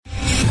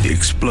The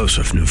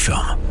explosive new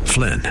film,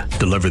 Flynn,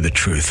 deliver the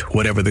truth,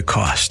 whatever the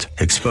cost,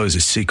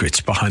 exposes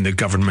secrets behind the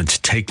government's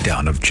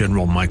takedown of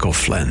General Michael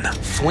Flynn.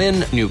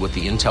 Flynn knew what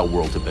the intel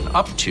world had been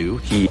up to.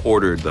 He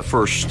ordered the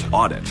first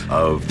audit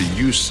of the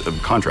use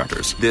of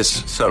contractors.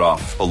 This set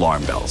off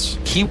alarm bells.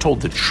 He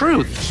told the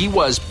truth. He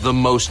was the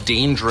most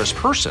dangerous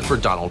person for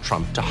Donald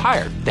Trump to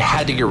hire. They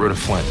had to get rid of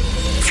Flynn.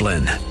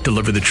 Flynn,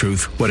 deliver the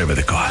truth, whatever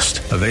the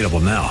cost. Available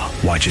now.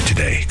 Watch it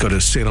today. Go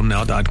to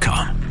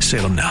salemnow.com.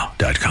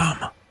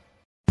 salemnow.com.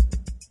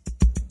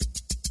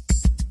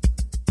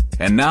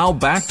 And now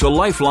back to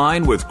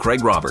Lifeline with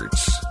Craig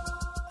Roberts.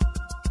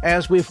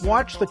 As we've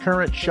watched the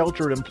current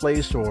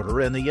shelter-in-place order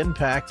and the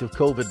impact of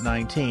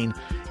COVID-19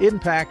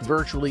 impact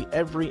virtually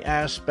every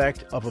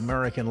aspect of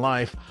American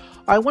life,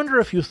 I wonder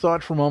if you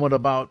thought for a moment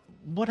about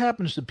what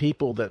happens to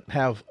people that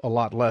have a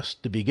lot less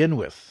to begin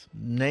with.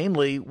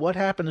 Namely, what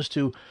happens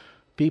to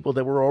people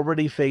that were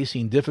already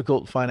facing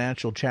difficult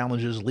financial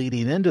challenges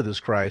leading into this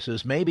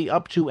crisis, maybe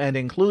up to and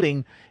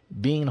including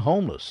being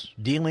homeless,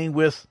 dealing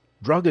with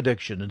drug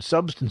addiction and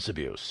substance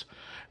abuse.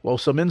 Well,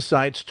 some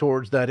insights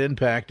towards that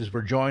impact as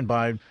we're joined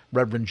by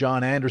Reverend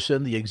John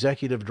Anderson, the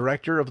Executive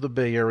Director of the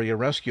Bay Area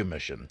Rescue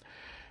Mission.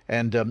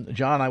 And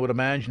John, I would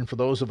imagine for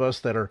those of us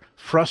that are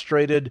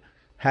frustrated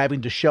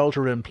having to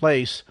shelter in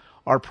place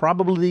are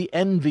probably the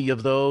envy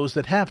of those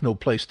that have no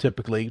place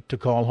typically to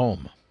call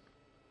home.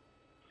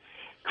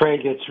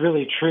 Craig, it's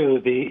really true.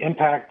 The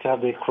impact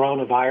of the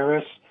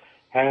coronavirus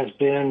has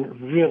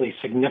been really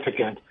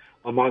significant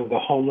among the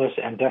homeless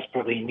and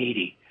desperately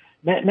needy.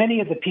 Many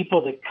of the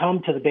people that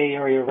come to the Bay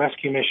Area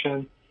Rescue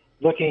Mission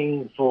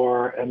looking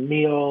for a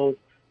meal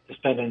to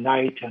spend a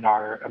night in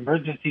our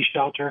emergency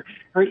shelter,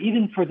 or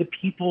even for the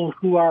people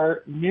who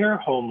are near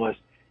homeless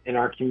in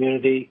our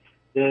community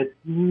that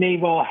may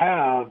well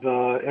have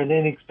an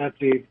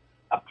inexpensive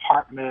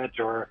apartment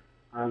or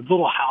a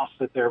little house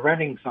that they're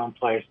renting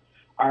someplace,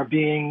 are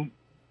being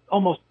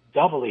almost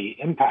doubly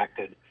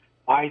impacted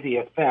by the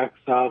effects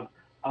of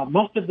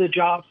most of the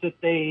jobs that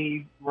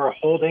they were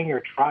holding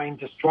or trying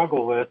to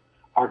struggle with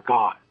are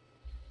gone.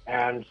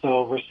 And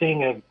so we're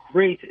seeing a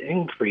great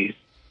increase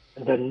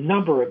in the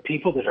number of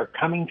people that are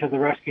coming to the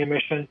rescue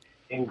mission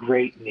in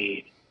great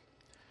need.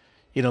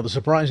 You know, the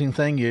surprising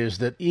thing is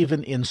that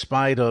even in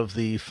spite of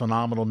the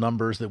phenomenal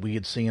numbers that we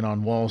had seen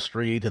on Wall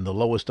Street and the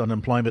lowest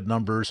unemployment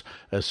numbers,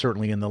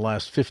 certainly in the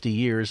last 50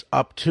 years,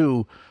 up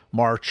to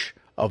March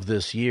of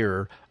this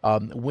year,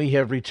 we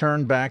have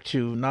returned back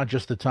to not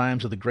just the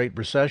times of the Great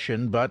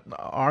Recession, but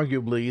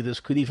arguably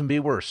this could even be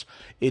worse.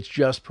 It's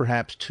just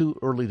perhaps too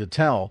early to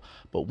tell.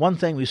 But one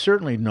thing we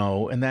certainly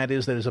know, and that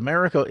is that as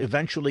America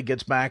eventually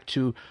gets back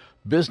to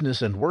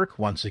business and work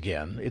once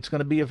again, it's going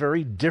to be a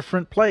very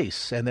different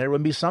place. And there will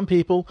be some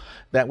people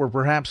that were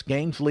perhaps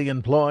gainfully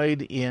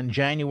employed in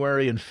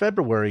January and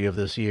February of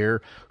this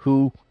year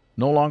who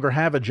no longer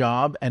have a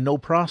job and no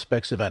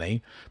prospects of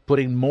any,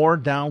 putting more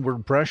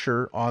downward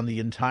pressure on the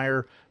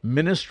entire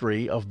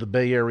ministry of the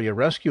Bay Area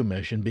Rescue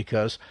Mission,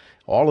 because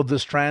all of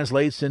this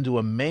translates into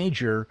a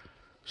major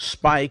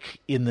spike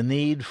in the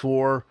need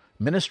for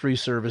ministry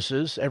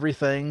services,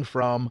 everything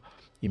from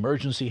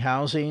emergency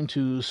housing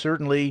to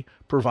certainly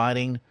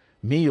providing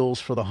meals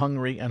for the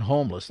hungry and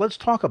homeless. Let's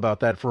talk about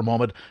that for a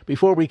moment.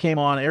 Before we came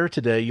on air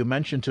today, you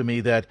mentioned to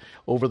me that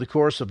over the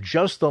course of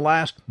just the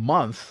last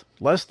month,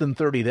 less than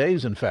 30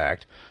 days in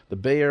fact, the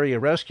Bay Area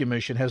Rescue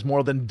Mission has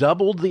more than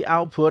doubled the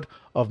output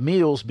of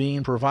meals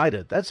being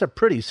provided. That's a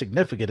pretty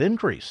significant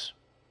increase.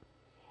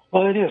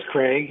 Well, it is,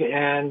 Craig.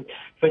 And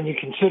when you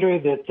consider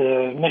that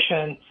the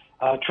mission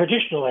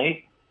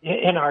traditionally,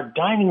 in our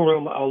dining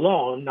room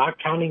alone, not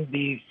counting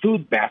the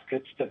food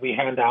baskets that we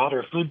hand out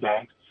or food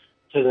bags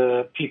to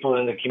the people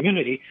in the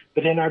community,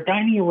 but in our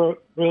dining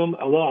room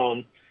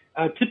alone,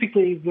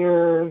 typically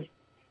we're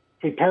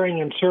preparing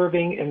and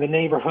serving in the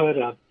neighborhood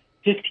of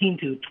 15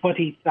 to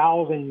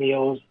 20,000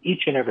 meals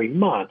each and every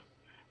month.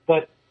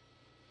 But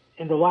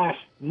in the last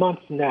month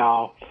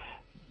now,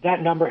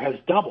 that number has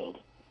doubled.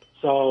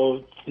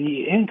 So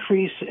the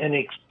increase in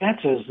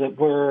expenses that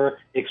we're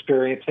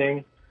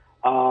experiencing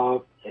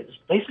is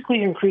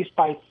basically increased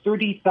by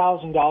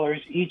 $30,000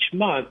 each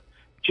month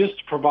just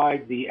to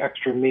provide the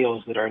extra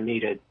meals that are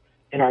needed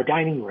in our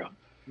dining room,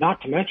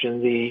 not to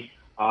mention the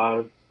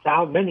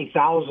many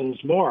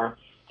thousands more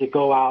that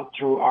go out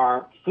through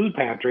our food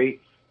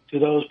pantry to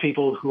those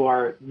people who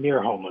are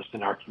near homeless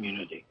in our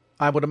community.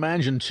 I would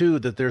imagine, too,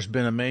 that there's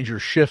been a major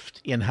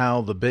shift in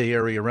how the Bay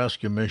Area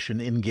Rescue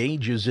Mission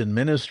engages in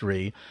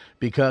ministry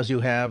because you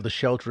have the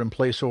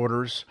shelter-in-place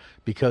orders,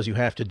 because you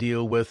have to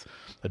deal with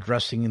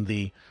addressing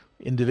the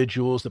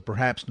individuals that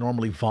perhaps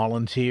normally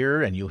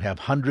volunteer, and you have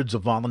hundreds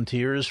of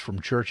volunteers from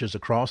churches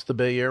across the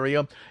Bay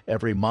Area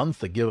every month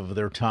that give of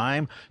their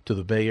time to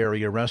the Bay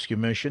Area Rescue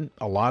Mission.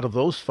 A lot of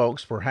those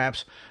folks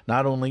perhaps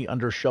not only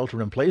under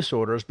shelter-in-place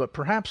orders, but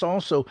perhaps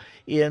also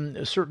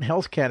in certain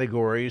health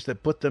categories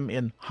that put them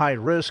in high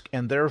risk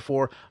and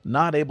therefore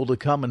not able to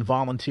come and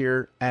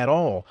volunteer at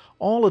all.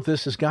 All of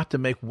this has got to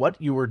make what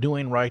you are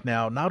doing right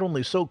now not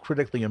only so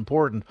critically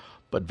important,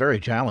 but very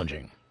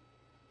challenging.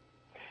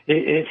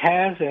 It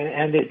has,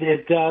 and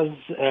it does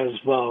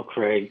as well,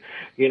 Craig.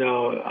 You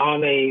know,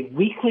 on a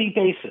weekly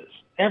basis,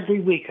 every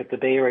week at the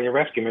Bay Area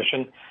Rescue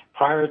Mission,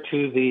 prior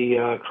to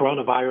the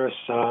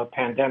coronavirus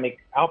pandemic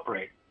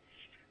outbreak,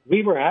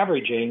 we were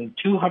averaging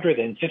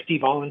 250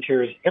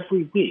 volunteers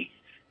every week,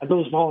 and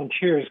those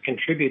volunteers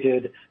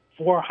contributed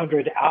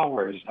 400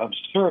 hours of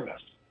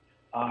service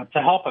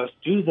to help us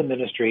do the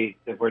ministry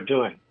that we're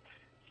doing.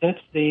 Since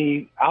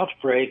the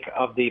outbreak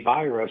of the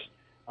virus,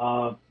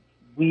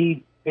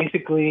 we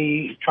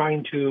basically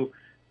trying to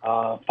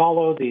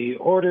follow the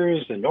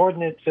orders and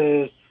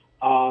ordinances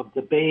of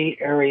the Bay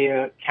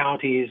Area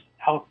County's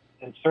Health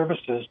and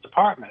Services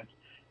Department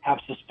have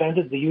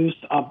suspended the use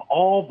of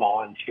all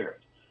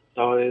volunteers.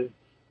 So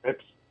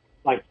it's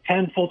like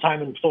 10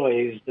 full-time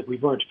employees that we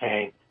weren't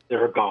paying that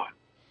are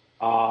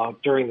gone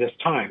during this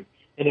time.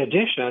 In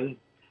addition,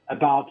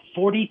 about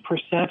 40%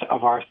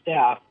 of our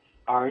staff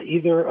are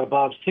either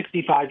above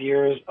 65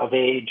 years of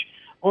age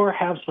or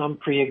have some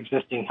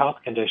pre-existing health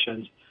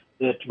conditions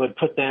that would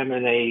put them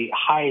in a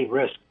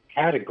high-risk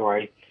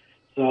category.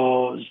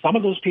 So some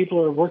of those people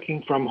are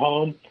working from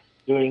home,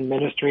 doing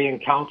ministry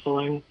and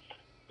counseling,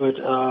 but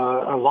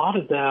a lot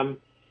of them,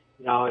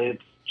 you know,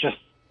 it's just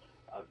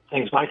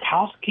things like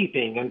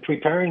housekeeping and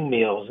preparing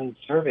meals and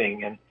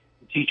serving and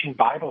teaching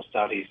Bible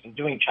studies and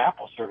doing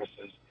chapel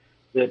services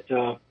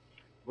that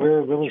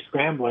we're really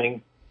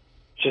scrambling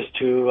just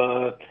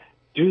to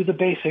do the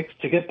basics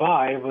to get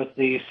by with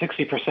the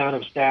 60%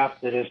 of staff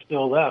that is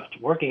still left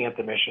working at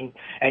the mission,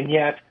 and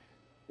yet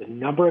the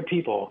number of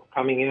people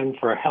coming in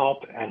for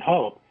help and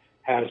hope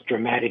has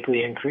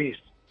dramatically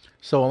increased.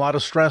 So a lot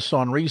of stress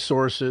on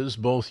resources,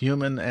 both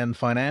human and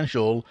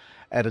financial,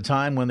 at a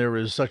time when there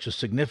is such a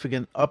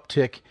significant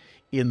uptick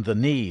in the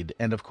need.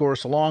 And of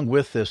course, along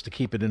with this, to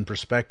keep it in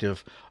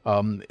perspective,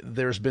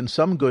 there's been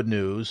some good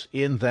news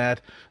in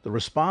that the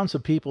response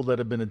of people that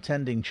have been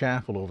attending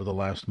chapel over the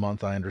last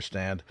month, I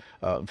understand,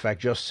 in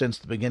fact, just since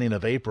the beginning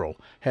of April,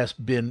 has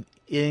been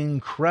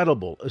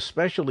incredible,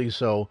 especially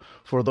so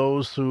for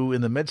those who,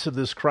 in the midst of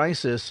this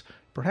crisis,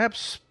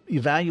 perhaps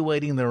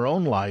evaluating their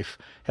own life,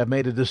 have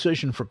made a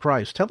decision for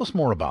Christ. Tell us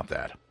more about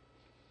that.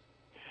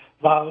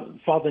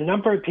 While the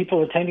number of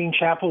people attending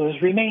chapel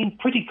has remained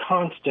pretty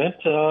constant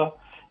for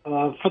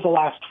the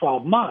last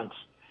 12 months,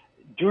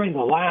 during the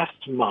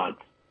last month,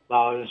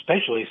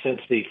 especially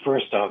since the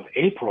 1st of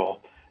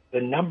April,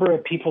 the number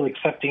of people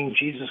accepting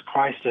Jesus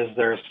Christ as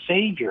their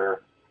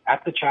Savior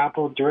at the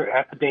chapel,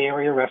 at the Bay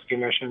Area Rescue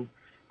Mission,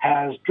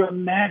 has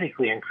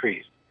dramatically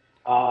increased.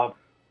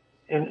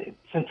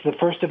 Since the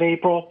 1st of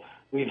April,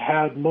 we've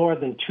had more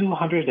than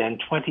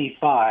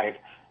 225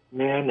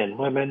 men and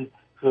women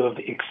who have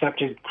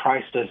accepted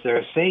Christ as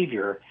their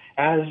Savior.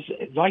 As,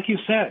 like you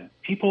said,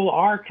 people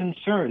are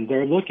concerned.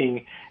 They're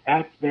looking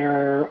at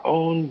their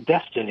own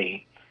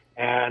destiny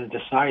and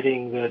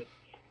deciding that,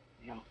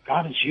 you know,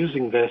 God is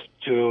using this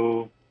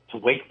to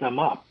wake them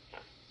up,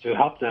 to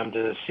help them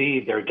to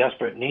see their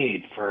desperate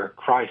need for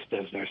Christ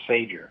as their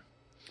Savior.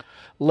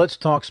 Let's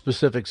talk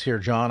specifics here,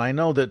 John. I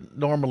know that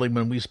normally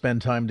when we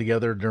spend time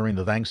together during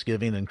the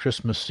Thanksgiving and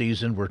Christmas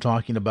season, we're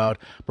talking about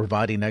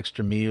providing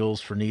extra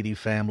meals for needy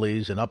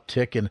families, an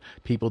uptick in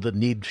people that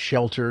need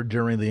shelter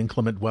during the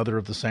inclement weather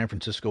of the San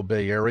Francisco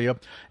Bay Area,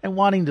 and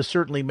wanting to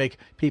certainly make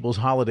people's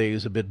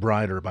holidays a bit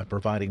brighter by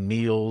providing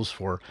meals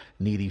for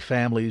needy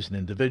families and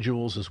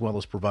individuals, as well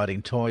as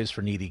providing toys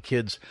for needy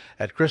kids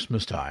at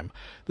Christmas time.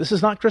 This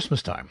is not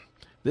Christmas time.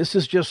 This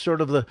is just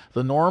sort of the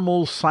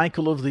normal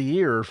cycle of the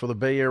year for the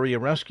Bay Area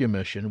Rescue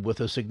Mission, with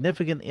a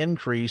significant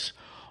increase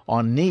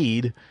on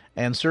need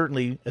and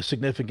certainly a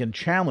significant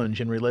challenge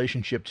in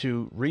relationship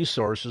to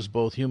resources,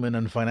 both human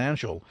and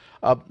financial.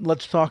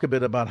 Let's talk a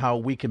bit about how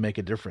we can make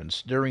a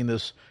difference during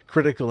this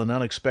critical and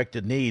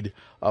unexpected need.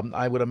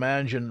 I would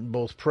imagine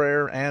both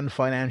prayer and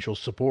financial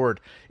support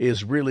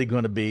is really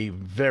going to be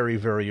very,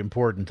 very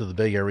important to the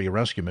Bay Area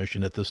Rescue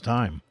Mission at this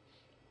time.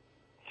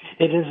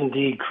 It is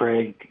indeed,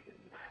 Craig.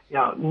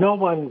 Yeah, no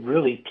one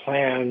really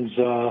plans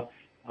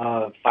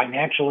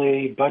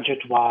financially,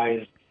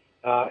 budget-wise,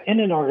 in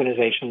an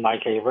organization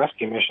like a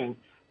rescue mission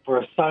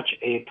for such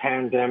a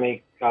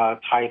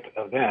pandemic-type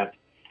event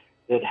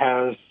that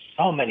has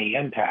so many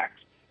impacts,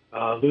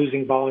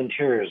 losing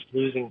volunteers,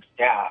 losing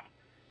staff,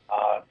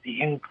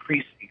 the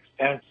increased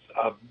expense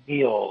of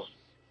meals,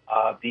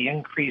 the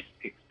increased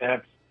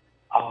expense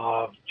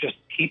of just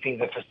keeping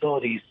the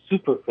facilities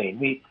super clean.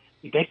 We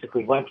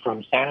basically went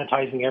from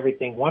sanitizing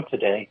everything once a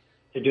day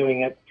to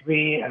doing it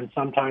 3 and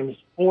sometimes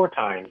 4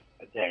 times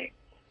a day.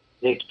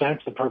 The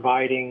expense of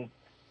providing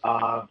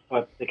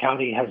what the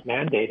county has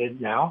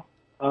mandated now,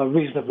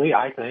 reasonably,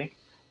 I think,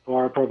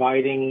 for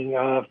providing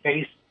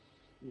face,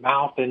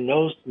 mouth, and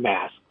nose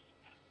masks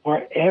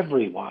for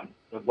everyone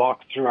that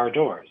walks through our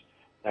doors.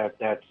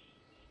 That's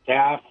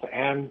staff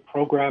and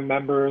program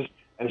members,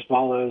 as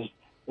well as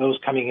those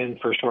coming in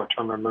for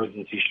short-term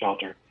emergency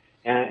shelter.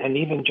 And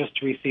even just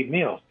to receive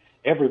meals,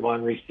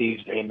 everyone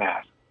receives a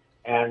mask.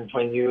 And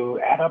when you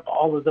add up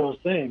all of those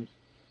things,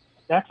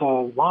 that's a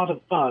lot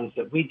of funds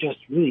that we just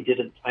really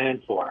didn't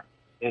plan for.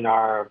 in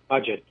our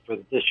budget for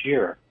this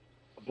year.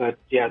 But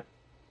yet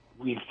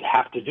we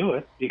have to do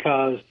it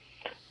because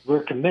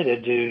we're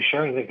committed to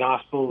sharing the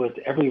gospel with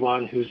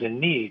everyone who's in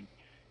need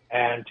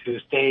and to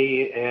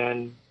stay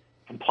in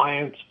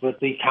compliance with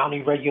the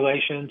county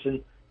regulations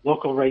and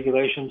local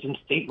regulations and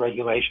state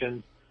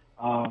regulations.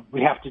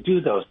 We have to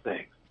do those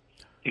things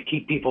to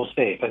keep people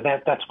safe, and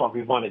that's what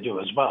we want to do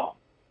as well.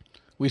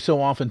 We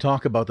so often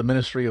talk about the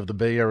ministry of the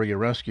Bay Area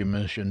Rescue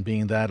Mission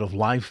being that of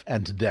life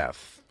and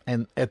death.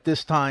 And at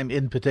this time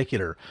in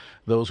particular,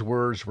 those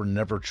words were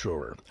never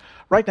truer.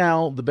 Right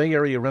now, the Bay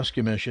Area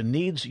Rescue Mission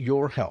needs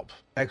your help.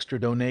 Extra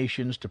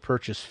donations to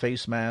purchase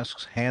face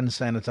masks, hand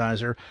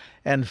sanitizer,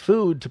 and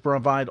food to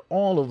provide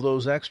all of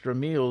those extra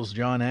meals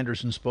John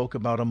Anderson spoke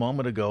about a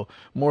moment ago,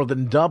 more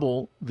than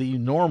double the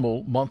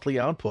normal monthly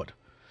output.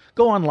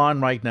 Go online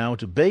right now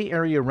to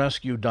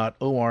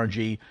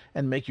bayarearescue.org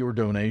and make your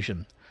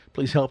donation.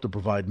 Please help to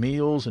provide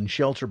meals and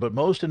shelter, but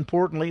most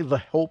importantly, the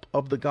hope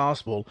of the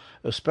gospel,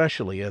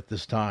 especially at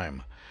this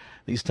time.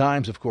 These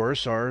times, of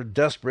course, are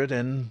desperate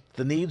and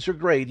the needs are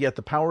great, yet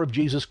the power of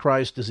Jesus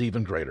Christ is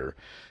even greater.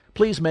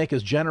 Please make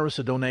as generous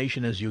a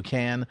donation as you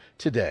can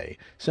today.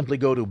 Simply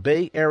go to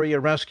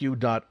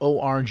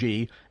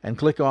bayarearescue.org and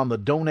click on the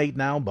Donate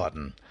Now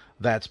button.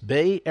 That's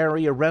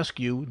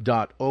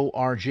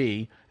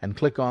bayarearescue.org and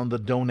click on the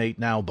Donate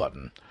Now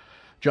button.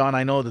 John,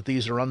 I know that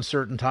these are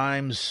uncertain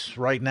times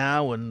right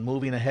now and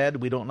moving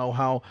ahead. We don't know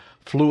how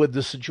fluid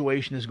the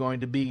situation is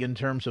going to be in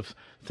terms of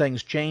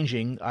things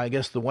changing. I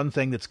guess the one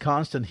thing that's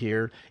constant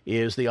here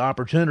is the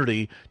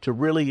opportunity to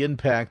really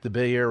impact the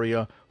Bay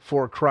Area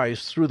for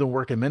Christ through the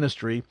work and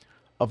ministry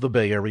of the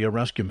Bay Area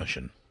Rescue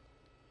Mission.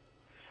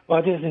 Well,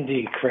 it is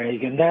indeed,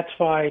 Craig, and that's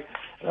why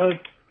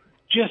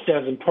just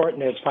as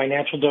important as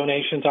financial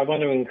donations, I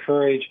want to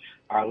encourage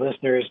our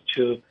listeners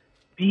to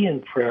be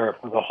in prayer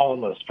for the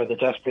homeless, for the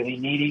desperately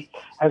needy,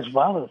 as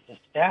well as the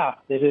staff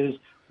that is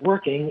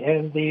working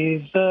in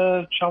these,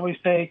 shall we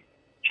say,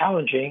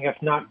 challenging,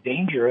 if not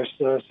dangerous,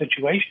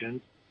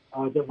 situations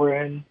that we're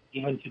in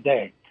even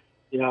today.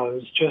 You know, it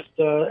was just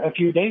a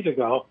few days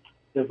ago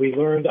that we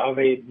learned of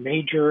a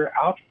major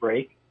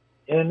outbreak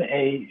in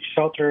a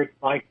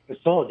shelter-like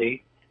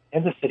facility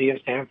in the city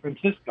of San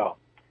Francisco.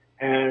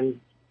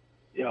 And,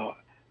 you know,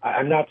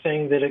 I'm not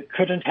saying that it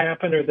couldn't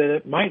happen or that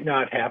it might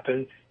not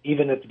happen,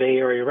 even at the Bay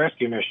Area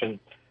Rescue Mission.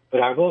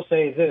 But I will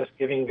say this,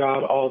 giving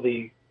God all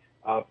the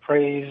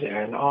praise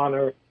and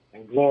honor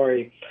and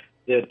glory,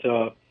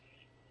 that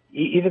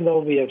even though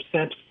we have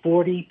sent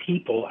 40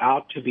 people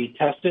out to be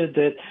tested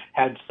that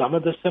had some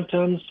of the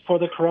symptoms for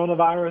the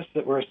coronavirus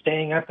that were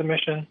staying at the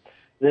mission,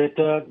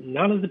 that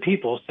none of the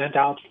people sent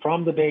out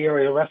from the Bay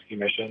Area Rescue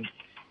Mission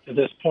to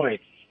this point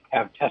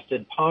have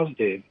tested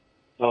positive.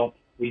 So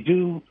we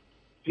do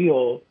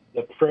feel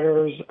the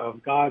prayers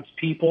of God's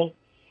people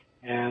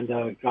and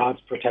God's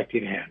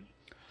protective hand.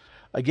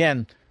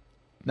 Again,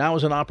 now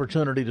is an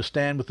opportunity to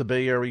stand with the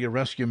Bay Area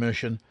Rescue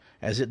Mission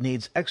as it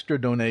needs extra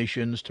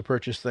donations to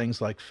purchase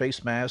things like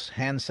face masks,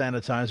 hand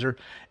sanitizer,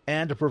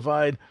 and to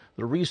provide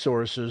the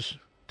resources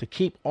to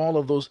keep all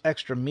of those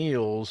extra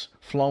meals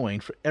flowing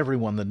for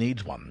everyone that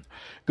needs one.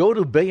 Go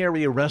to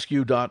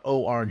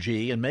bayarearescue.org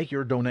and make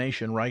your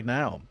donation right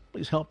now.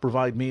 Please help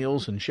provide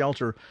meals and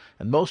shelter,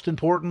 and most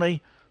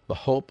importantly, the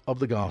hope of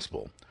the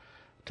gospel.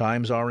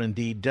 Times are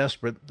indeed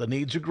desperate, the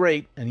needs are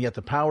great, and yet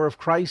the power of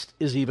Christ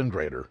is even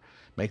greater.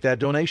 Make that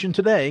donation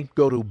today.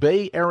 Go to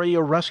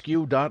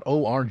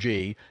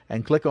bayarearescue.org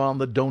and click on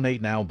the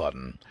Donate Now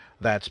button.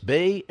 That's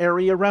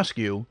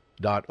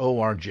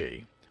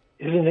bayarearescue.org.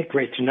 Isn't it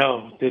great to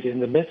know that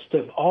in the midst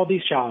of all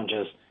these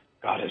challenges,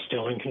 God is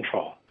still in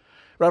control?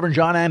 Reverend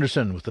John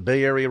Anderson with the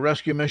Bay Area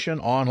Rescue Mission,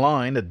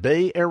 online at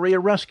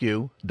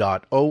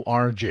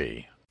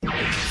bayarearescue.org.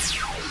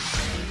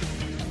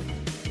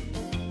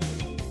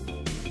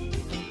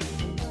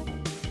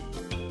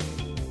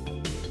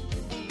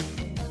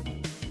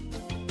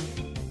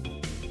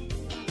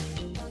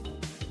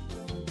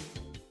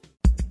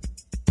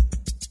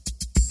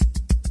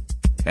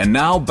 And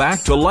now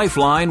back to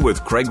Lifeline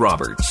with Craig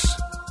Roberts.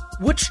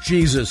 Which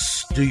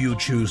Jesus do you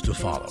choose to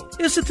follow?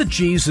 Is it the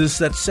Jesus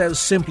that says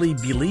simply,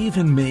 believe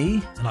in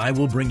me, and I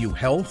will bring you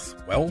health,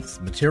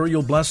 wealth,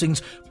 material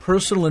blessings,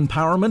 personal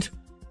empowerment,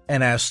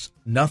 and ask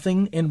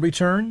nothing in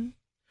return?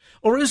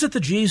 Or is it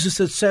the Jesus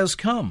that says,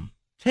 come,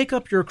 take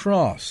up your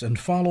cross and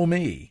follow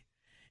me?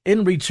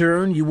 In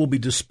return, you will be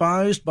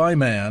despised by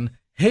man,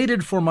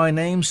 hated for my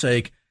name's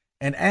sake,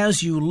 and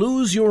as you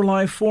lose your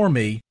life for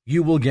me,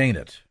 you will gain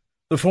it.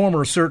 The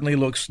former certainly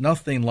looks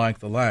nothing like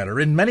the latter.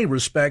 In many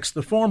respects,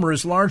 the former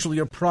is largely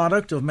a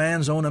product of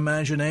man's own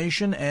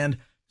imagination and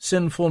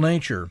sinful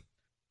nature.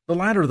 The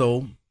latter,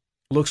 though,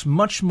 looks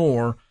much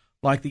more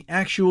like the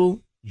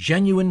actual,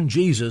 genuine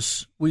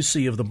Jesus we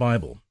see of the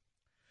Bible.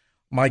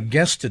 My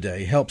guest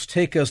today helps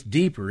take us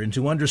deeper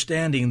into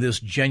understanding this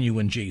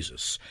genuine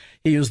Jesus.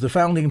 He is the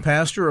founding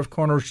pastor of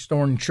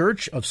Cornerstone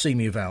Church of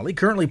Simi Valley,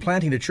 currently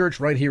planting a church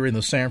right here in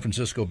the San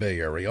Francisco Bay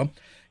Area.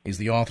 He's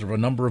the author of a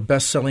number of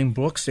best-selling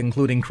books,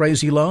 including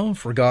Crazy Love,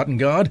 Forgotten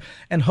God,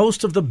 and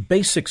host of the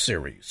Basic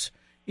series.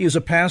 He is a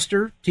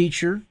pastor,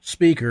 teacher,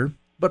 speaker,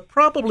 but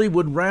probably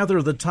would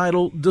rather the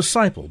title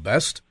disciple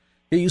best.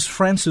 He's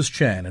Francis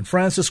Chan. And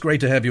Francis, great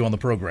to have you on the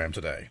program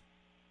today.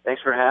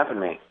 Thanks for having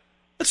me.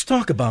 Let's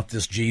talk about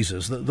this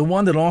Jesus, the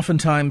one that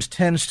oftentimes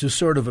tends to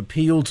sort of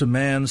appeal to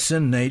man's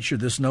sin nature,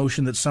 this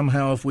notion that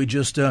somehow if we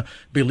just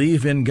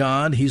believe in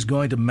God, he's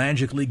going to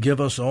magically give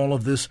us all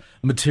of this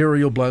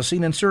material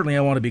blessing. And certainly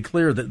I want to be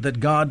clear that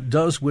God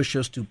does wish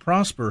us to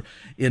prosper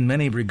in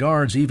many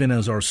regards, even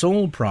as our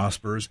soul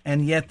prospers.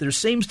 And yet there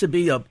seems to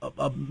be a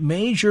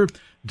major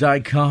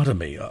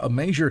dichotomy, a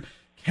major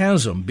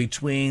chasm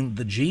between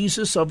the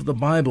Jesus of the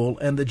Bible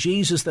and the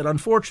Jesus that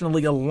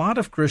unfortunately a lot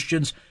of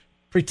Christians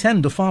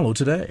pretend to follow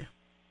today.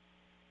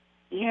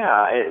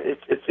 Yeah,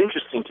 it's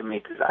interesting to me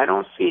because I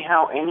don't see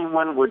how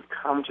anyone would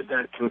come to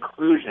that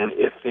conclusion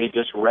if they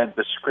just read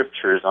the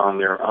scriptures on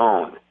their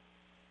own.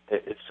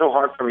 It's so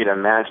hard for me to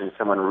imagine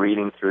someone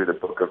reading through the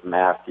book of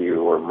Matthew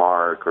or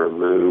Mark or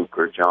Luke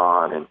or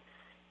John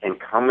and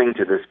coming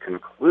to this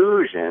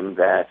conclusion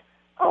that,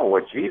 oh,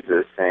 what Jesus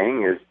is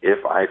saying is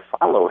if I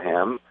follow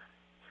him,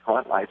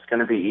 life's going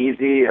to be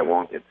easy, I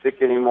won't get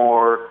sick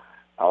anymore,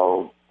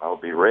 I'll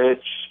be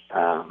rich,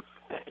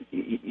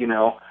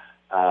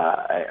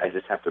 I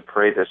just have to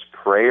pray this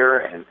prayer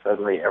and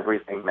suddenly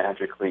everything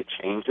magically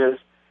changes.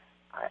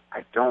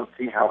 I don't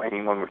see how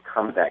anyone would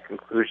come to that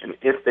conclusion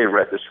if they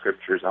read the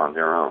scriptures on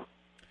their own.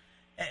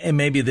 And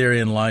maybe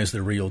therein lies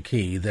the real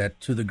key, that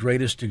to the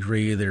greatest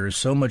degree there is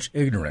so much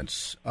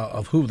ignorance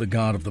of who the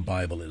God of the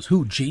Bible is,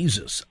 who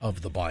Jesus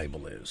of the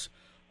Bible is.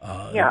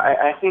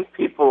 I think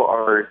people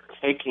are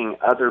taking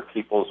other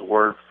people's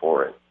word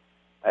for it.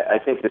 I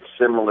think it's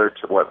similar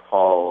to what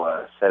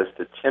Paul says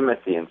to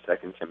Timothy in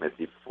 2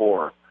 Timothy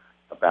 4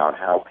 about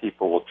how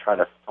people will try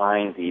to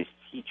find these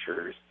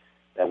teachers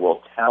that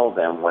will tell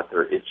them what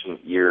their itching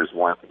ears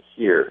want to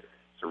hear.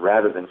 So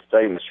rather than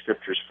studying the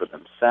scriptures for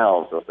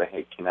themselves, they'll say,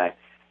 hey,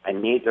 I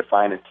need to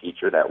find a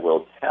teacher that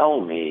will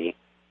tell me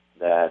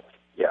that,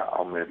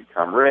 I'm going to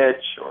become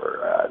rich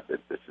or that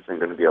this isn't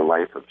going to be a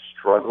life of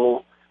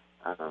struggle.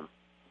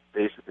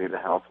 Basically the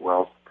health,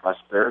 wealth,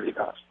 prosperity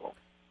gospel.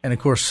 And, of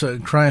course,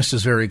 Christ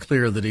is very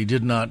clear that he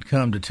did not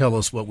come to tell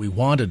us what we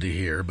wanted to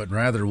hear, but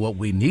rather what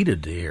we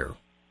needed to hear.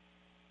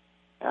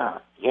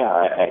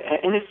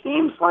 And it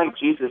seems like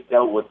Jesus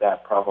dealt with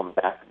that problem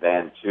back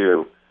then,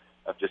 too,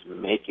 of just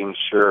making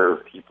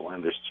sure people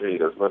understood. He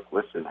goes, look,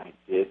 listen, I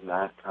did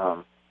not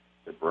come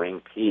to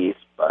bring peace,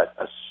 but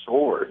a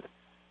sword.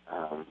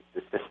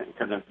 This isn't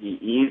going to be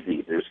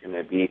easy. There's going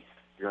to be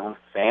your own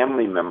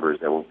family members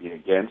that will be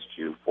against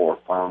you for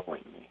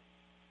following me.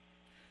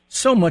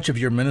 So much of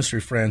your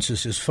ministry,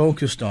 Francis, is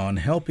focused on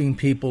helping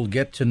people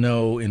get to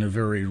know in a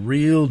very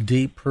real,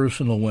 deep,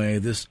 personal way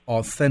this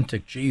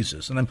authentic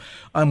Jesus. And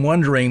I'm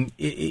wondering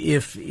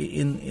if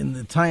in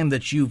the time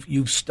that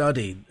you've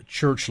studied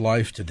church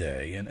life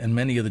today and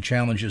many of the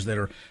challenges that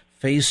are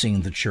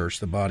facing the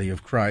church, the body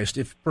of Christ,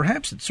 if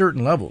perhaps at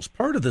certain levels,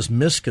 part of this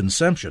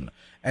misconception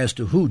as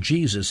to who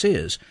Jesus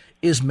is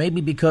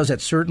maybe because at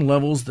certain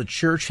levels the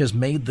church has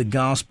made the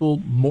gospel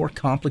more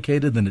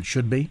complicated than it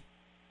should be?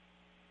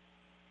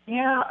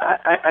 Yeah,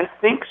 I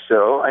think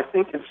so. I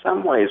think in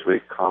some ways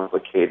we've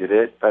complicated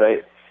it, but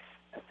I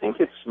think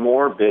it's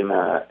more been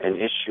an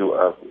issue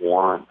of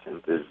want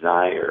and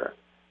desire.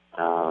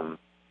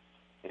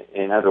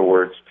 In other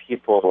words,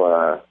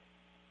 people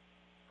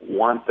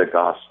want the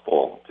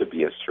gospel to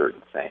be a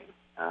certain thing.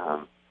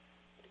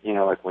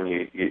 Like when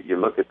you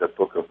look at the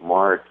book of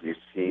Mark, you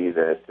see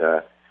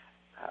that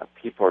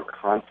people are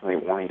constantly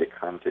wanting to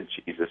come to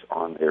Jesus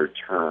on their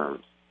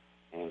terms.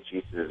 And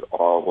Jesus is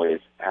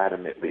always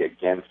adamantly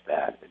against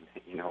that. And,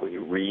 he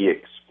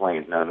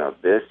re-explains, no,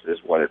 this is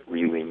what it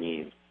really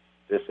means.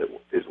 This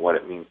is what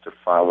it means to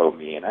follow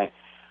me. And I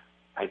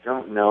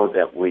don't know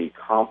that we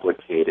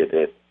complicated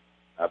it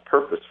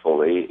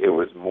purposefully. It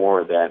was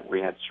more that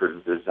we had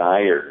certain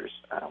desires,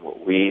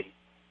 what we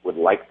would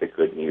like the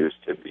good news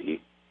to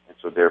be. And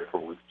so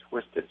therefore we've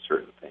twisted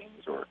certain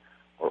things or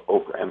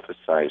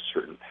overemphasized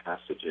certain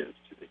passages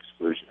to the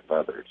exclusion of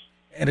others.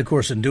 And, of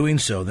course, in doing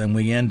so, then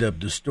we end up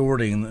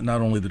distorting not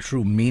only the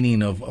true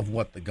meaning of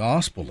what the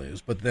gospel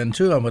is, but then,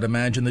 too, I would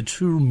imagine the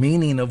true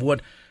meaning of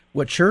what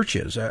church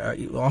is.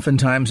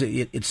 Oftentimes,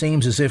 it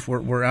seems as if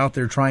we're out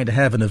there trying to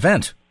have an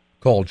event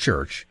called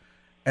church,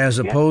 as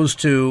opposed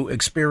to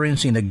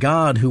experiencing a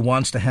God who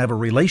wants to have a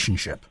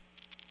relationship.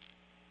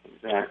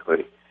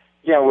 Exactly.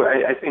 Yeah, well,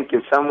 I think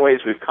in some ways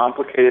we've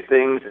complicated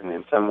things, and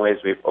in some ways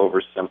we've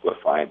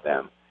oversimplified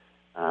them.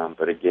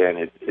 But again,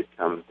 it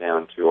comes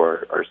down to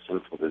our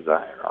sinful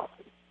desire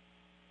often.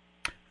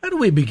 How do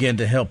we begin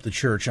to help the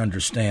church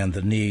understand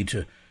the need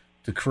to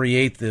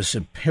create this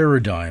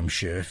paradigm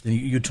shift? And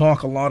you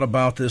talk a lot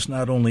about this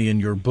not only in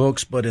your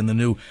books, but in the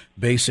new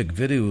basic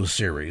video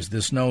series,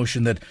 this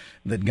notion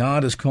that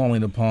God is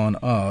calling upon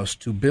us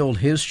to build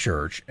his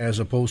church as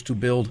opposed to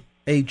build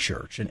a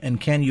church.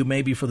 And can you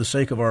maybe, for the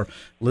sake of our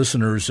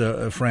listeners,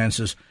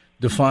 Francis,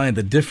 define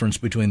the difference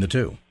between the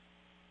two?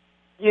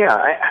 Yeah,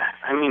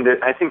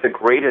 I think the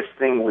greatest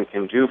thing we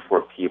can do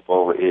for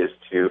people is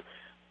to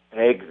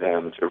beg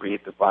them to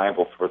read the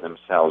Bible for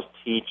themselves,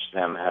 teach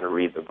them how to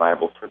read the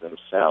Bible for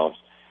themselves,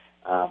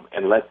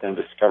 and let them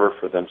discover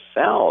for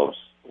themselves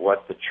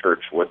what the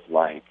church was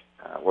like,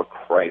 what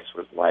Christ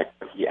was like,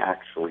 what he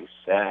actually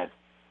said,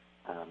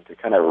 to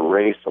kind of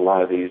erase a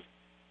lot of these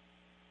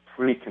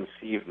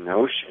preconceived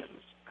notions.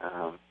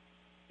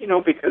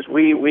 Because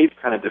we've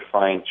kind of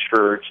defined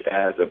church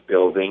as a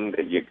building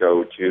that you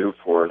go to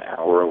for an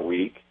hour a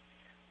week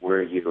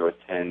where you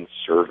attend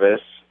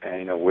service,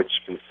 and, which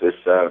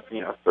consists of,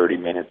 30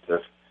 minutes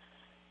of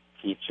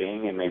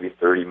teaching and maybe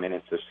 30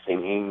 minutes of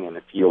singing and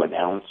a few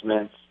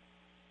announcements.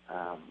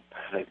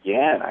 But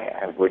again,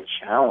 I would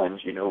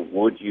challenge,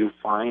 would you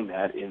find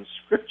that in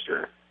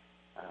Scripture?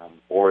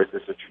 Or is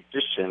this a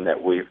tradition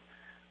that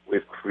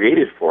we've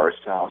created for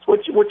ourselves,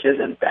 which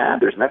isn't bad.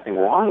 There's nothing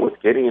wrong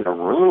with getting in a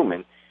room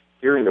and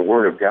hearing the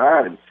Word of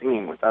God and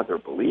singing with other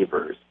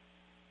believers.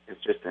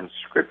 It's just in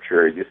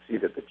Scripture you see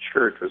that the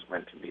church was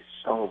meant to be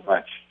so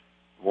much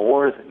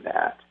more than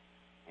that.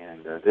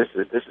 And this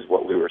is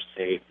what we were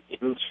saved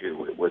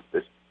into. It was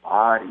this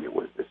body. It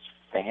was this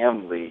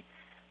family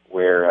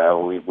where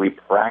we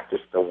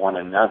practiced the one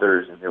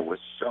another's, and there was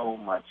so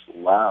much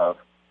love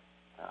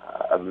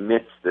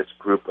amidst this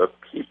group of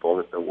people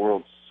that the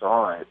world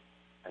saw it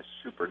as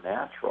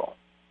supernatural.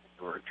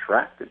 They were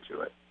attracted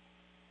to it.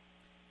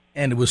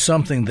 And it was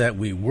something that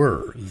we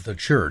were, the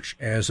church,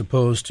 as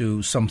opposed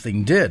to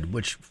something did,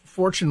 which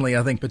fortunately,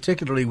 I think,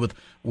 particularly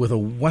with a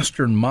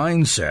Western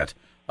mindset,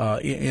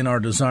 in our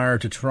desire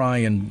to try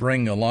and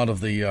bring a lot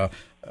of the,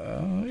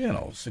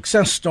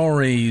 success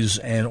stories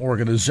and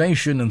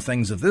organization and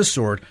things of this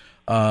sort,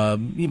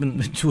 even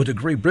to a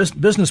degree,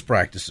 business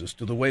practices,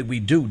 to the way we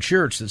do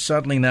church, that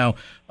suddenly now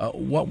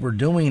what we're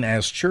doing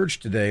as church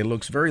today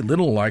looks very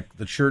little like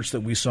the church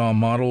that we saw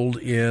modeled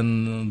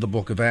in the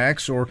book of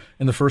Acts or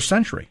in the first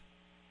century.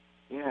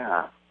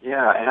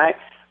 Yeah, and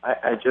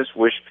I just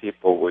wish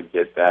people would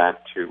get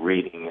back to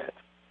reading it.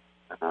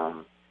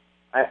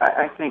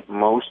 I think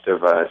most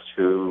of us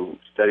who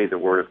study the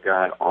Word of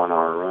God on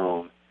our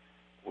own,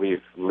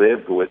 we've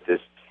lived with this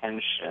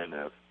tension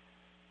of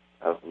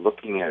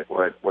looking at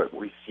what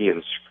we see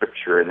in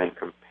Scripture and then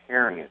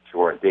comparing it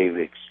to our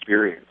daily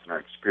experience and our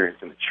experience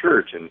in the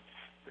church. And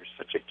there's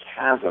such a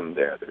chasm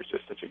there. There's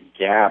just such a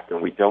gap,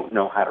 and we don't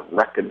know how to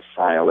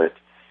reconcile it.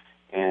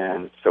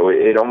 And so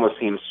it almost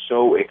seems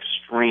so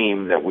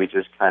extreme that we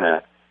just kind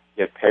of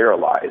get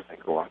paralyzed and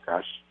go, oh,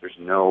 gosh, there's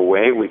no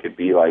way we could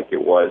be like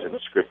it was in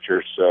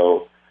Scripture.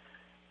 So,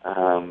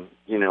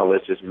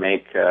 let's just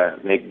make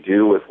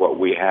do with what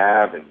we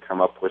have and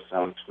come up with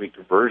some tweaked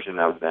version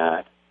of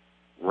that,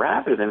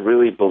 rather than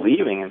really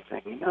believing and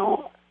saying, I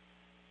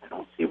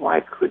don't see why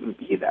it couldn't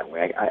be that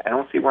way. I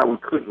don't see why we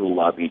couldn't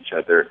love each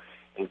other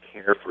and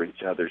care for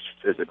each other's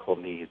physical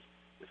needs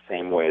the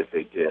same way as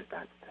they did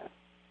back then.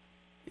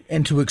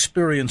 And to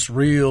experience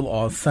real,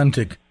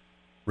 authentic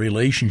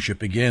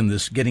relationship, again,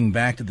 this getting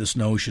back to this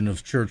notion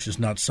of church is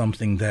not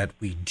something that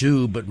we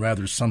do, but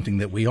rather something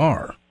that we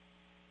are.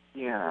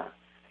 Yeah.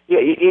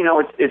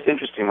 It's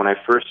interesting. When I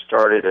first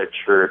started at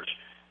church,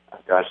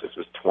 this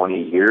was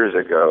 20 years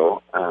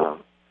ago,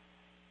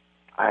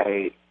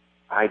 I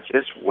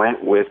just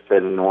went with the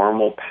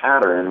normal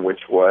pattern,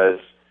 which was,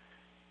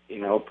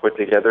 put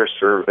together a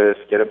service,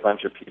 get a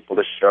bunch of people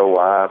to show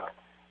up,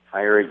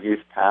 hire a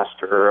youth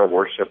pastor, a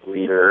worship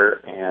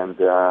leader, and,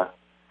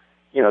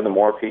 the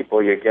more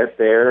people you get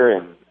there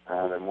and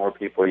the more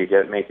people you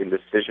get making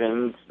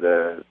decisions,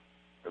 the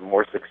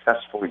more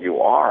successful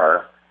you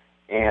are.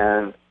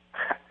 And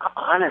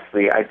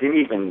honestly, I didn't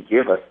even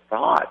give a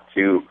thought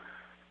to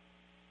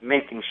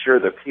making sure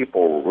that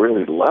people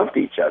really loved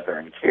each other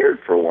and cared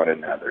for one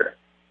another.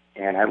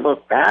 And I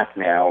look back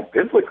now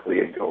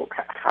biblically and go,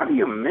 how do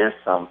you miss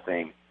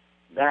something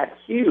that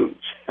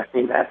huge? I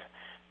mean, that's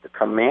the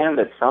command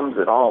that sums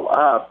it all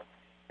up,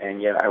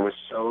 and yet I was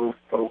so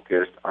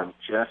focused on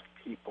just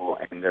people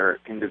and their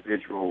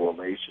individual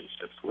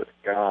relationships with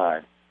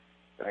God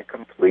that I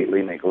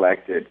completely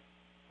neglected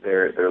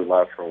their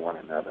love for one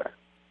another.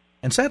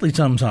 And sadly,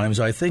 sometimes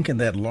I think in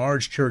that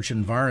large church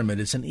environment,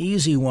 it's an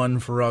easy one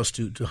for us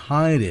to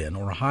hide in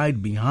or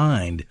hide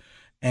behind.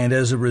 And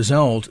as a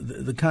result,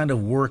 the kind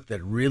of work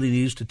that really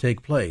needs to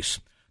take place,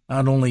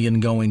 not only in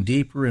going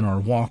deeper in our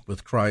walk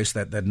with Christ,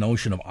 that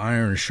notion of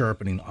iron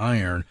sharpening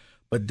iron,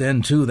 but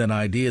then, too, that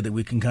idea that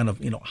we can kind of,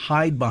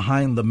 hide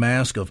behind the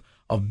mask of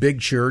big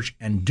church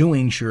and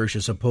doing church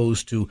as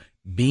opposed to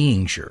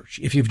being church.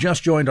 If you've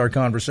just joined our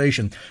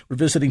conversation, we're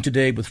visiting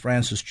today with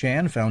Francis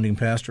Chan, founding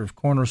pastor of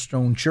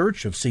Cornerstone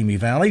Church of Simi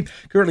Valley,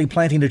 currently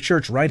planting a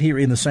church right here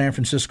in the San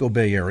Francisco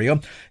Bay Area.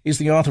 He's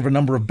the author of a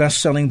number of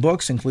best-selling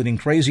books, including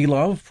Crazy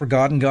Love,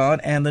 Forgotten God,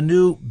 and the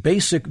new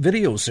Basic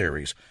video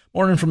series.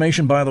 More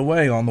information, by the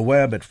way, on the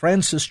web at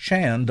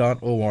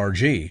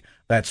francischan.org.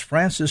 That's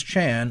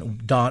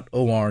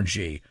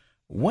francischan.org.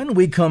 When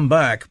we come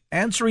back,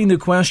 answering the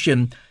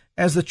question,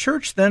 has the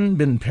church then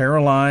been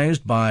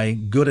paralyzed by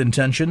good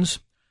intentions?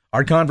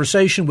 Our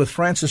conversation with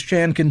Francis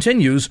Chan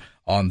continues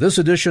on this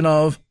edition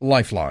of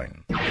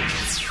Lifeline.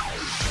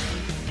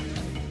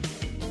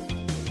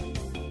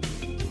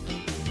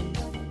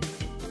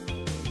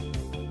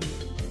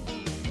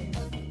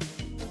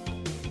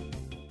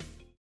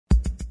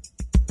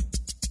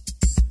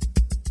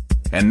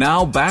 And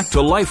now back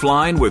to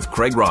Lifeline with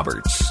Craig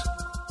Roberts.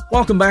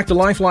 Welcome back to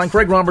Lifeline.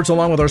 Craig Roberts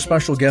along with our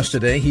special guest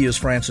today. He is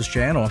Francis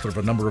Chan, author of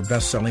a number of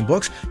best-selling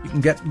books. You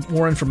can get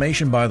more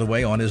information, by the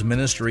way, on his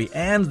ministry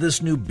and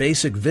this new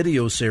basic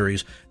video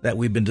series that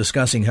we've been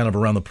discussing kind of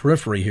around the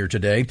periphery here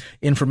today.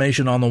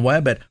 Information on the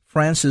web at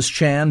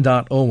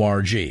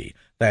francischan.org.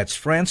 That's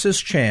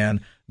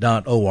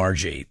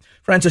francischan.org.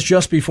 Francis,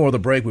 just before the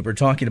break, we were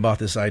talking about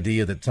this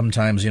idea that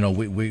sometimes,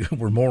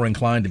 we're more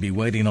inclined to be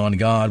waiting on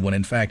God when,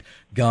 in fact,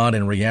 God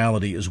in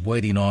reality is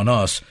waiting on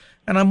us.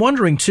 And I'm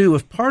wondering, too,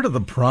 if part of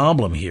the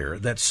problem here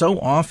that so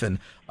often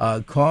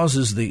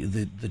causes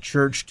the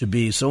church to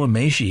be so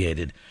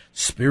emaciated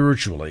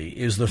spiritually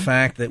is the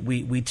fact that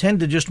we tend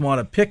to just want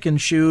to pick and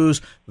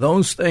choose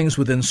those things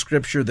within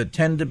Scripture that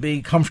tend to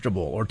be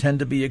comfortable or tend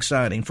to be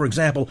exciting. For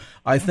example,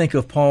 I think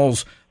of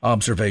Paul's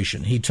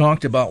observation. He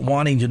talked about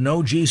wanting to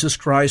know Jesus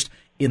Christ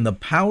in the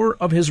power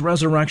of his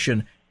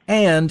resurrection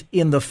and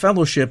in the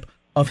fellowship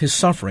of his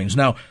sufferings.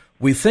 Now,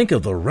 we think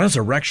of the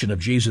resurrection of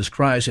Jesus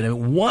Christ,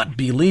 and what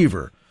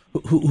believer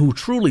who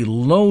truly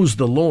knows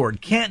the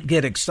Lord can't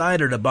get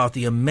excited about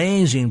the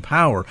amazing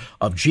power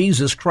of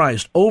Jesus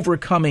Christ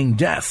overcoming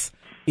death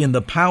in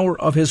the power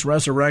of his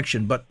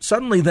resurrection. But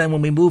suddenly then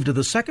when we move to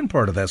the second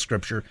part of that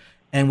scripture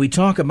and we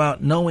talk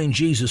about knowing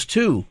Jesus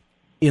too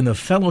in the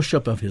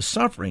fellowship of his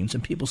sufferings,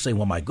 and people say,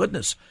 well, my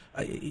goodness,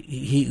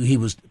 he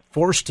was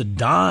forced to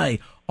die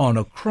on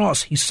a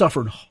cross. He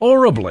suffered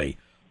horribly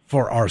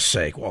for our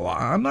sake. Well,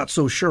 I'm not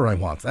so sure I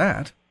want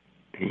that.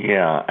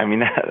 Yeah, I mean,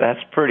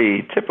 that's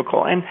pretty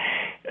typical. And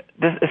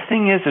the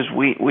thing is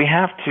we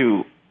have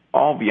to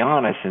all be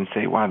honest and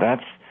say, wow, that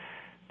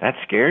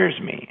scares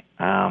me.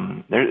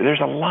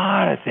 There's a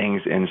lot of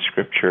things in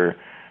Scripture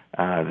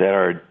that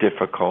are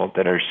difficult,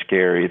 that are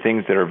scary,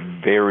 things that are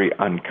very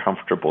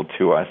uncomfortable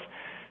to us.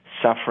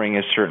 Suffering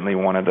is certainly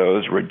one of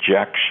those.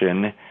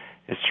 Rejection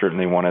is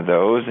certainly one of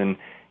those.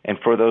 And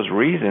for those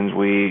reasons,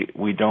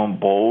 we don't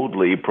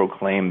boldly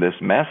proclaim this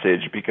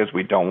message because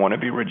we don't want to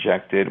be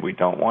rejected. We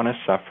don't want to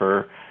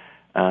suffer.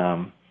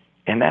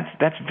 And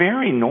that's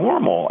very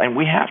normal. And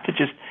we have to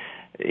just,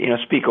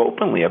 speak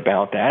openly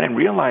about that and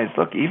realize,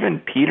 look, even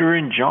Peter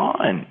and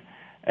John,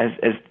 as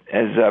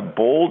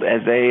bold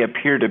as they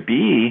appear to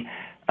be,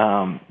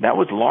 that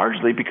was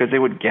largely because they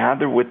would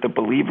gather with the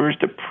believers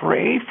to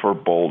pray for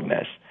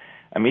boldness.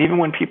 I mean, even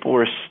when people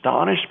were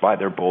astonished by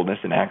their boldness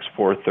in Acts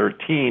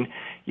 4:13,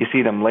 you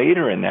see them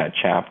later in that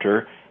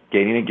chapter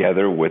getting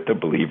together with the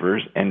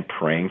believers and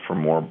praying for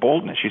more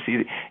boldness.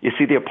 You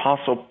see the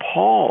Apostle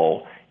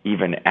Paul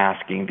even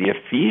asking the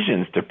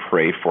Ephesians to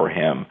pray for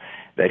him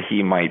that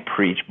he might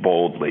preach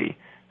boldly.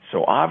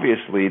 So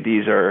obviously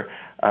these are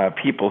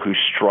people who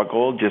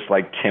struggled just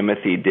like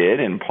Timothy did,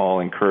 and Paul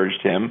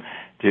encouraged him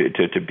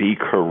to be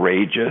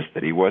courageous,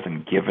 that he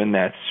wasn't given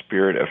that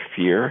spirit of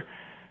fear.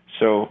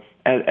 So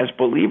as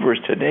believers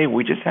today,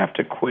 we just have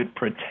to quit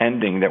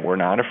pretending that we're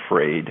not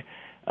afraid,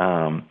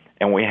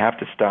 and we have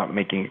to stop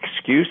making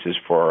excuses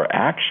for our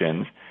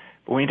actions.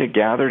 But we need to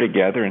gather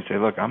together and say,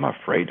 look, I'm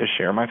afraid to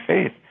share my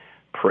faith.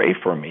 Pray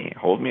for me.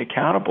 Hold me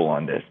accountable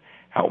on this.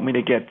 Help me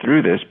to get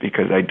through this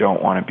because I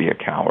don't want to be a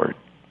coward.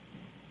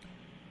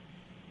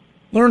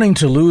 Learning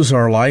to lose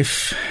our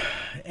life,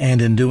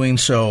 and in doing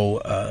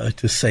so,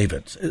 to save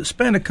it.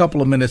 Spend a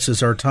couple of minutes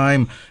as our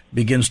time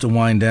begins to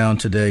wind down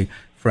today,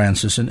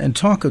 Francis, and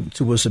talk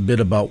to us a bit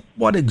about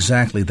what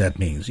exactly that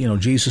means.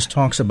 Jesus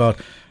talks about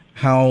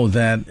how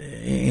that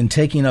in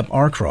taking up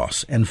our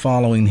cross and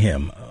following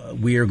him,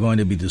 we are going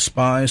to be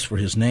despised for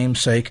his name's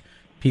sake.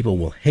 People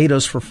will hate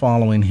us for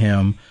following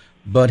him,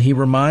 but he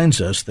reminds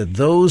us that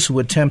those who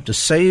attempt to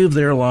save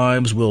their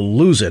lives will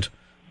lose it,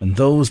 and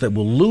those that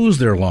will lose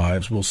their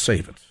lives will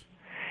save it.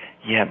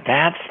 Yeah,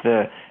 that's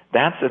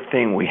the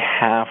thing we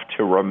have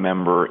to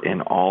remember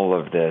in all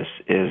of this,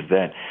 is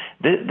that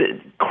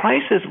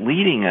Christ is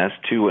leading us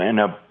to an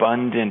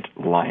abundant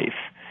life.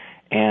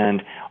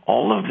 And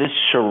all of this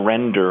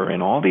surrender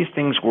and all these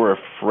things we're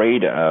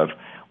afraid of,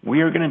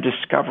 we are going to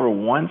discover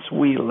once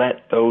we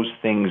let those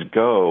things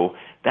go,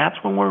 that's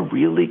when we're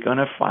really going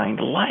to find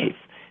life.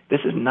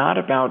 This is not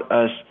about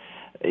us,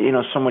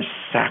 so much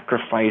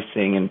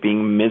sacrificing and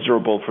being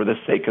miserable for the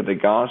sake of the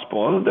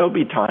gospel. There'll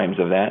be times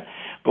of that.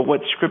 But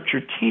what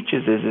Scripture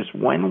teaches is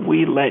when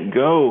we let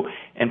go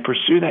and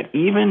pursue that,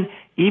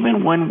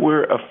 even when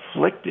we're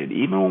afflicted,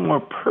 even when we're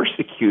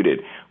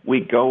persecuted,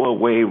 we go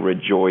away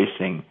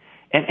rejoicing.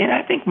 And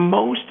I think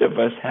most of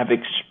us have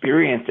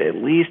experienced at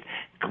least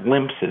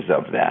glimpses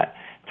of that.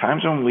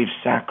 Times when we've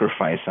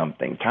sacrificed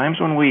something, times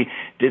when we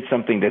did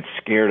something that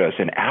scared us,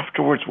 and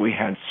afterwards we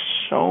had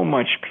so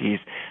much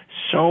peace,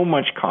 so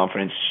much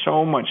confidence,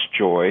 so much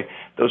joy.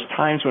 Those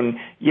times when,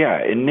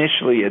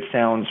 initially it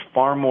sounds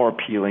far more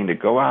appealing to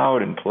go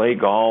out and play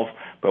golf,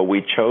 but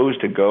we chose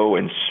to go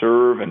and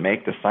serve and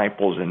make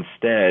disciples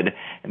instead.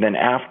 And then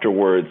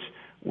afterwards,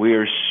 we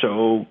are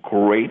so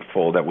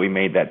grateful that we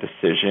made that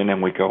decision,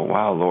 and we go,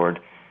 wow, Lord,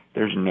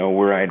 there's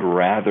nowhere I'd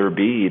rather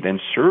be than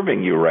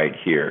serving you right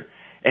here.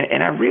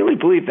 And I really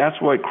believe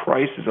that's what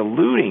Christ is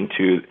alluding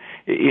to,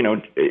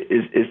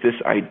 is this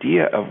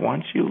idea of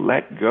once you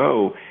let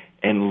go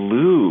and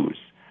lose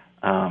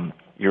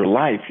your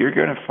life, you're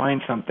going to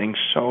find something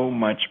so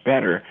much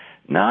better,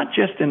 not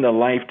just in the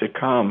life to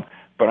come,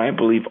 but I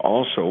believe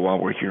also while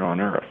we're here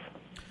on earth.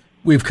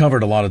 We've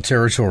covered a lot of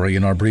territory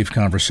in our brief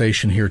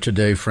conversation here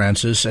today,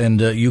 Francis,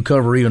 and you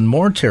cover even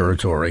more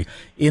territory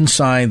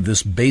inside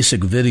this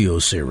basic video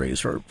series.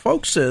 For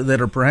folks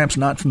that are perhaps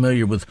not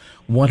familiar with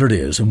what it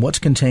is and what's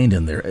contained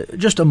in there,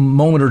 just a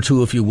moment or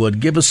two, if you would,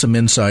 give us some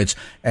insights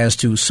as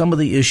to some of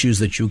the issues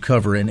that you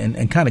cover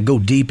and kind of go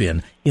deep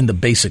in the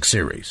basic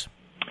series.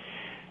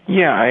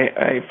 Yeah,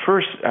 I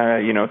first,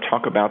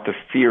 talk about the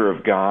fear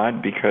of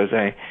God, because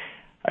I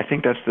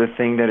think that's the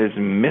thing that is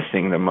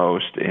missing the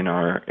most in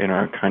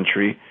our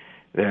country.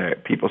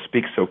 That people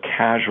speak so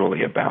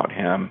casually about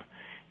him.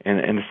 And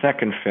in the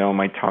second film,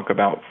 I talk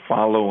about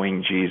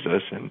following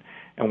Jesus and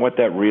what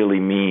that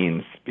really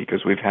means,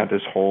 because we've had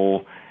this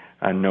whole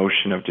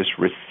notion of just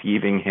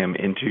receiving him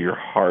into your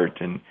heart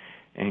and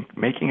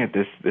making it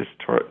this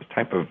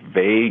type of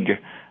vague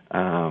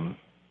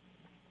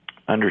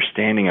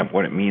understanding of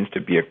what it means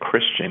to be a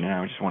Christian. And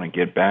I just want to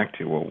get back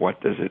to, well,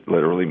 what does it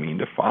literally mean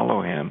to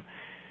follow him?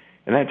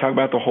 And then I talk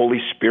about the Holy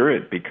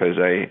Spirit, because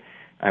I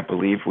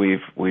believe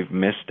we've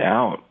missed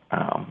out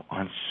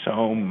on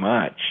so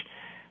much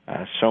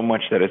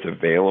that is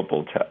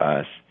available to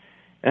us.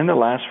 And the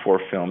last 4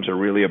 films are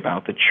really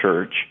about the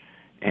church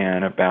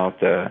and about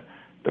the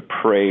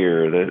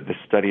prayer, the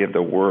study of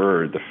the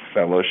Word, the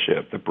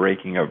fellowship, the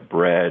breaking of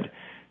bread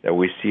that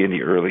we see in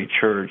the early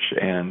church,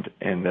 and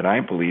that I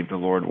believe the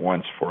Lord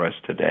wants for us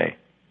today.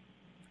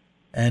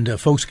 And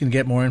folks can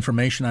get more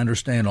information, I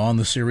understand, on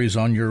the series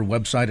on your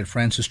website at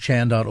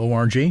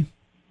francischan.org?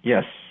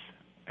 Yes,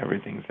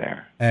 everything's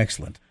there.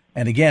 Excellent.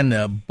 And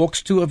again,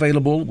 books too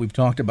available. We've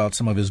talked about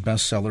some of his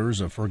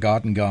bestsellers,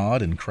 Forgotten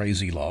God and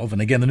Crazy Love.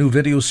 And again, the new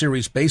video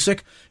series,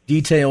 Basic.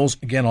 Details,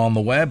 again, on the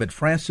web at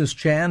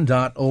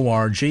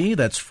francischan.org.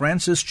 That's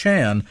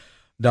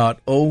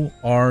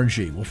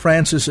francischan.org. Well,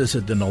 Francis, it's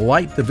a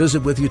delight to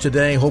visit with you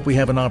today. Hope we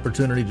have an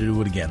opportunity to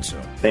do it again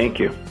soon. Thank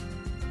you.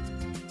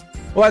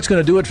 Well, that's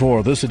going to do it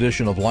for this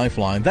edition of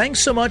Lifeline. Thanks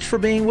so much for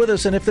being with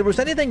us. And if there was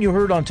anything you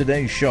heard on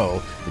today's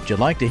show that you'd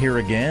like to hear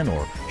again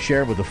or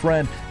share with a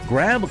friend,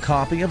 grab a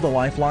copy of the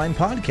Lifeline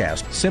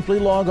podcast. Simply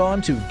log on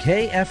to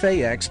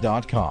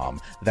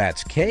KFAX.com.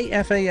 That's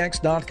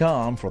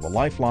KFAX.com for the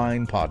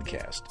Lifeline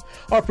podcast.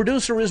 Our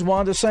producer is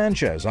Wanda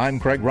Sanchez. I'm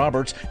Craig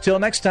Roberts. Till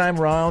next time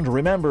round,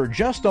 remember,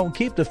 just don't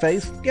keep the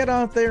faith. Get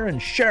out there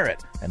and share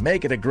it and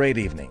make it a great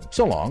evening.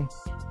 So long.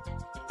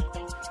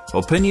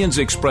 Opinions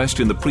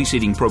expressed in the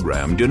preceding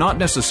program do not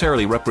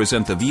necessarily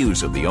represent the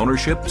views of the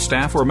ownership,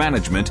 staff, or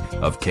management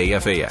of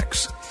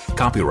KFAX.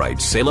 Copyright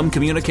Salem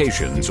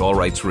Communications, all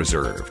rights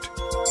reserved.